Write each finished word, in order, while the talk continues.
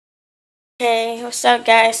Hey, what's up,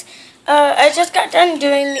 guys? I just got done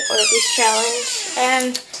doing the Orbeez challenge,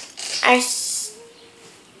 and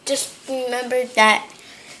just remembered that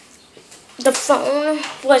the phone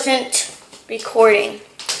wasn't recording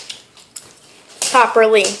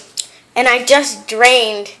properly, and I just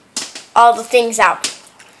drained all the things out.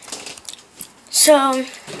 So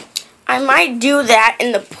I might do that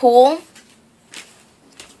in the pool.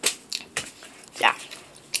 Yeah,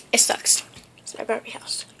 it sucks. It's my Barbie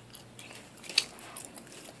house.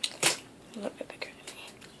 A little bit bigger than me.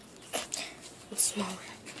 And smaller.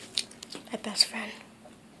 My best friend.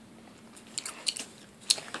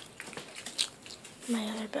 My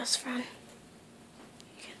other best friend.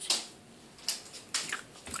 You can see.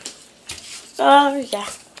 Oh, yeah.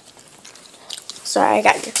 Sorry, I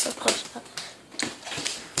got you so close up.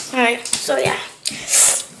 Alright, so yeah.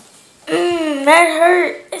 That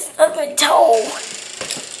hurt. It's up my toe.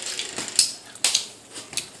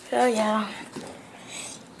 So yeah.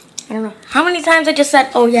 I don't know how many times I just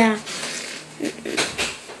said, oh yeah.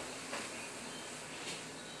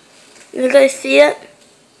 You guys see it?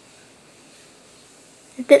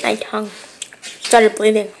 It bit my tongue. Started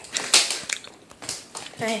bleeding.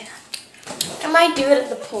 Okay. I might do it at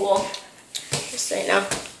the pool. Just so you know.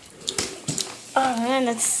 Oh man,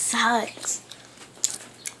 that sucks.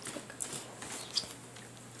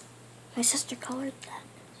 My sister colored that.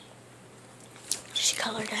 She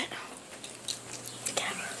colored it.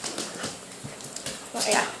 Oh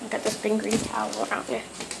yeah, I got this big green towel around here.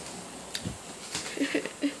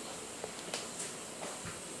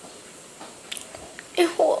 It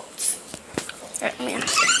holds. Alright, let me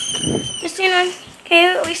ask you. Christina, can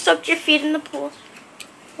you at least soak your feet in the pool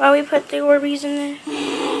while we put the Orbeez in there?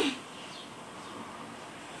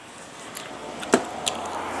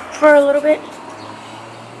 For a little bit.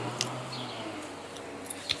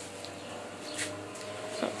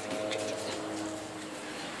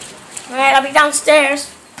 Alright, I'll be downstairs.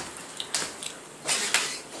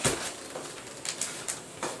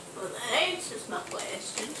 Well, that answers my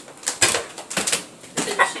question.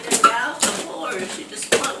 Did she just get out the pool or is she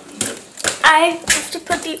just floating? I have to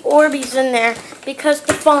put the Orbeez in there because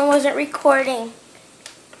the phone wasn't recording.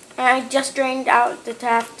 And I just drained out the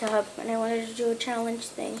bathtub and I wanted to do a challenge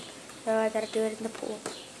thing. So I gotta do it in the pool.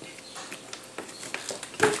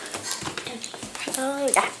 Oh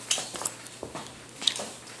yeah.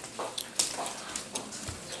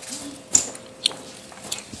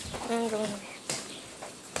 I'm going over here.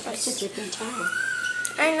 That's a different towel.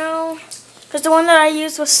 I know. Because the one that I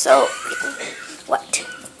used was soap. What?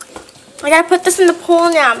 I gotta put this in the pool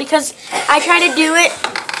now because I tried to do it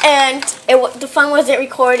and the phone wasn't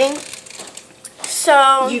recording.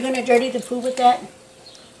 So. You're going to dirty the pool with that?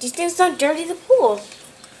 These things don't dirty the pool.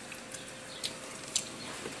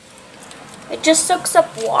 It just soaks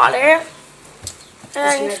up water. It's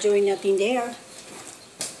not doing nothing there.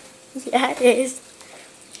 Yeah, it is.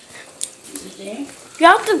 Okay. You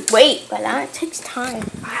have to wait, but it takes time.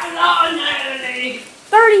 How long, Natalie?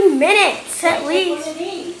 30 minutes at least. What are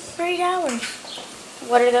these? 3 hours.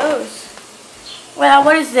 What are those? Well,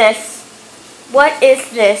 what is this? What is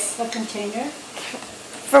this? A container?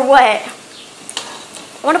 For what?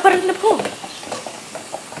 I want to put it in the pool.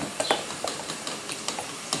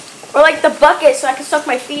 Or like the bucket so I can soak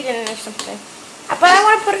my feet in it or something. But I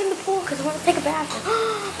want to put it in the pool because I want to take a bath.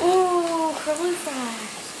 Ooh, curly fries.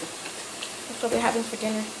 That's what we're having for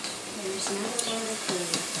dinner. There's not a lot of curly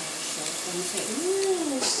fries. So I'm going to say,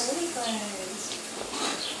 ooh, curly fries.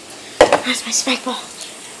 That's my spike ball.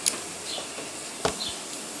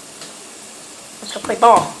 Let's go play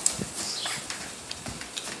ball.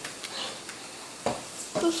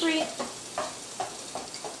 Go free.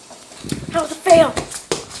 That was a fail.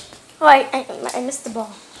 Oh, I missed the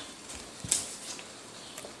ball.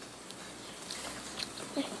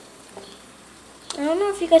 I don't know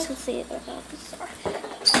if you guys can see it or not. Sorry.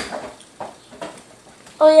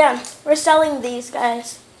 Oh yeah, we're selling these,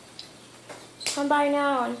 guys. Come by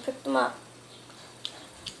now and pick them up.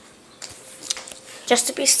 Just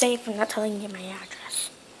to be safe, I'm not telling you my address.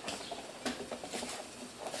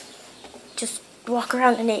 Just walk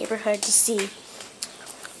around the neighborhood to see.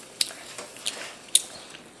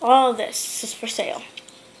 All this is for sale.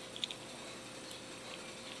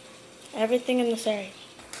 Everything in this area.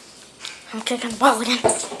 I'm kicking the ball again.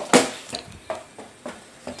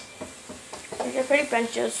 These are pretty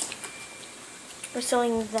benches. We're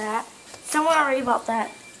selling that. Someone already bought that.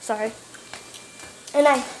 Sorry. And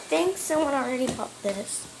I think someone already bought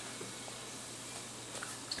this.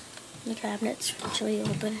 The cabinet's actually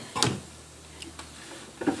open.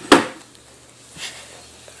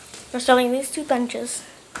 We're selling these 2 benches.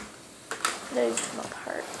 They come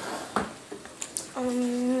apart.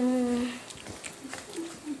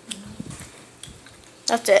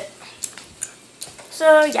 That's it.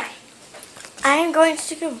 So yeah, I am going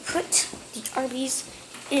to go put the Arby's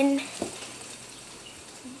in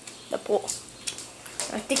the pool.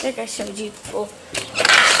 I think like I showed you the pool a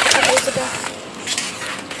couple days ago,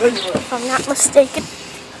 if I'm not mistaken.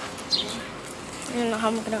 I don't know how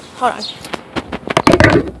I'm gonna, hold on.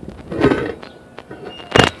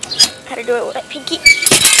 How to do it with a pinky.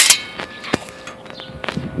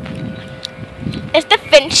 Is the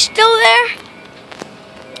finch still there?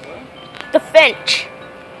 The finch.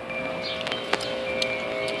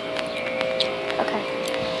 Okay.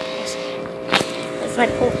 There's my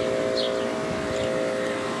pool.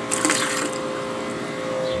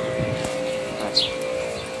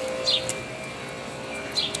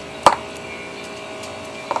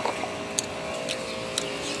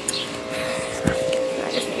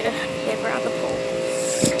 I just need a paper out the pool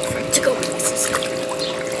for it to go places.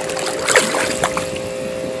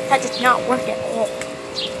 That did not work at all.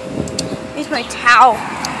 Use my towel.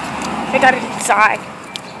 I got it inside.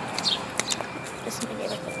 Just make it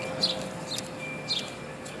like this.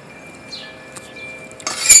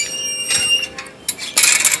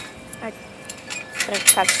 I'm gonna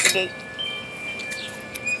touch the gate.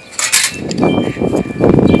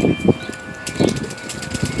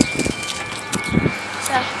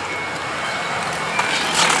 So,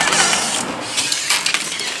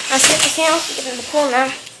 let's get the sandals to get in the pool now.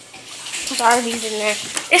 There's Arby's in there.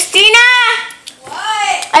 Christina!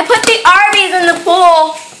 What? I put the Arby's in the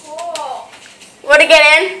pool. Cool. You want to get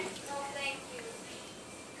in? No, thank you.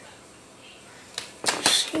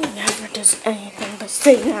 She never does anything but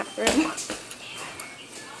stay in that room.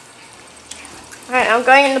 Alright, I'm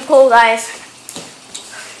going in the pool, guys.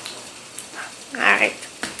 Alright.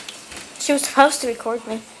 She was supposed to record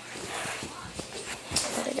me.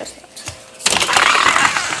 But I just can't.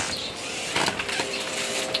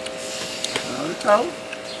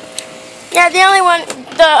 Yeah, the only one,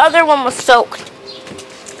 the other one was soaked. Why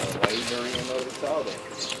are you burying another towel then?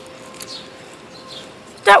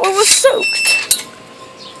 That one was soaked.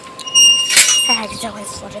 I accidentally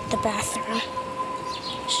flooded the bathroom.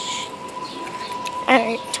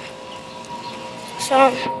 Alright. So,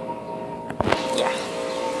 yeah.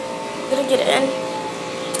 I'm gonna get in.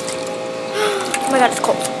 Oh my god, it's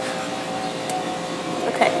cold.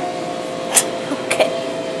 Okay. Okay.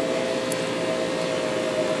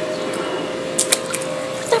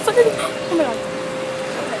 Put that foot in. Oh my god.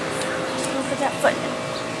 Okay. I'm gonna put that foot in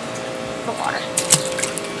the water.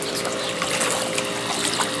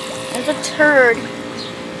 There's a turd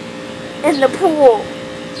in the pool.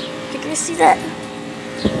 Did you see that?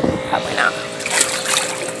 Probably not.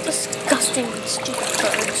 Disgusting, stupid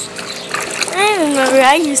birds. I remember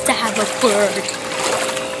I used to have a bird.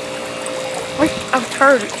 Wait, a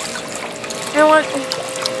turd. You know what?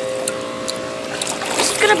 This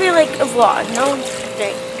is gonna be like a vlog, no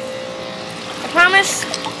thing. I promise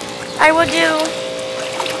I will do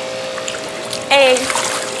a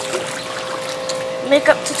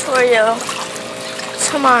makeup tutorial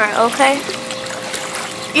tomorrow, okay?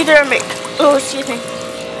 Either a make. Oh, excuse me.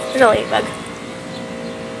 There's a ladybug.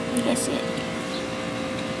 You can't see it.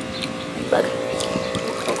 Ladybug.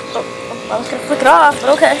 Oh, I was gonna flick it off, but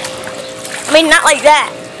okay. I mean, not like that.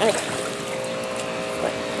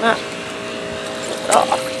 But not flick it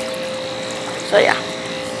off. So yeah.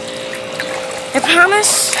 I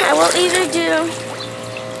promise I will either do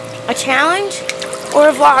a challenge or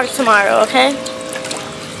a vlog tomorrow, okay?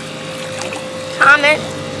 Comment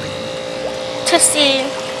to see,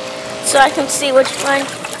 so I can see which one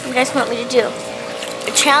you guys want me to do.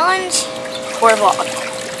 A challenge or a vlog.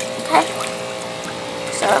 Okay?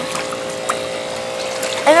 So,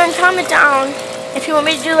 and then comment down if you want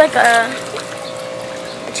me to do like a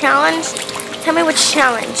challenge. Tell me which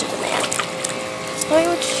challenge to demand. Tell me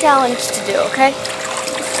which challenge to do, okay?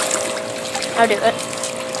 I'll do it.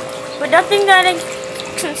 But nothing that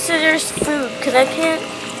considers food, because I can't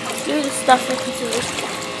do the stuff that considers food.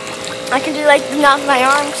 I can do like the not my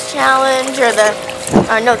arms challenge or the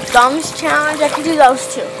no thumbs challenge. I can do those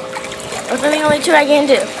two. Those are the only two I can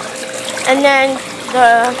do. And then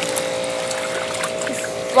the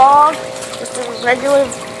vlog, just a regular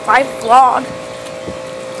life vlog,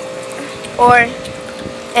 or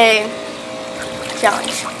a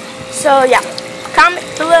challenge. So yeah, comment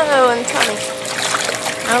below and tell me.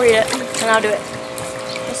 I'll read it and I'll do it.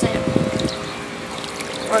 Yes, I am.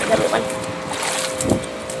 Or everyone.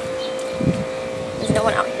 There's no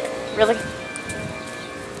one out here. Really?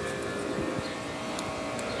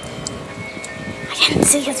 I can't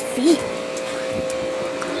see his feet.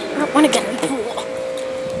 I don't want to get in the pool.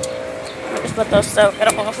 I'll just let those soak. I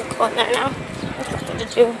don't want to go in there now. There's nothing to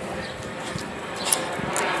do.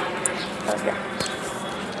 yeah.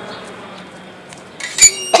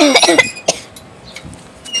 I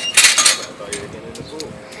thought you were getting in the pool.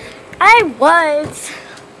 I was.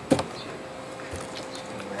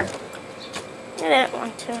 I didn't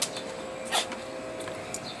want to.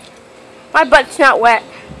 My butt's not wet.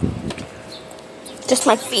 Just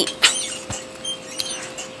my feet.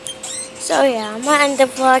 So yeah, I'm gonna end the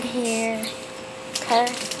vlog here. Okay.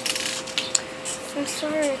 I'm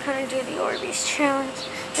sorry I couldn't do the Orbeez challenge.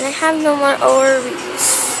 And I have no more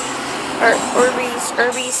Orbeez. Or Orbeez,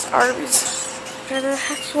 whatever the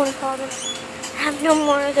heck you want to call them. I have no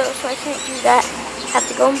more of those, so I can't do that. I have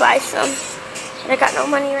to go and buy some. And I got no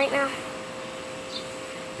money right now.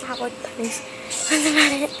 I have like pennies. And I'm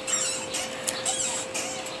at it.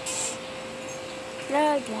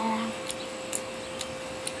 Blah, blah.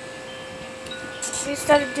 We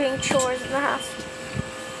started doing chores in the house.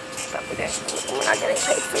 But we're not getting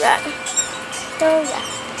paid for that. So yeah.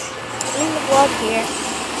 I'm in the vlog here.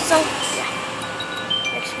 So yeah.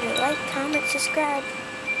 Make sure to like, comment, subscribe.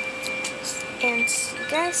 And see you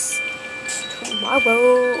guys tomorrow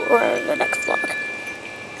or the next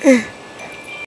vlog.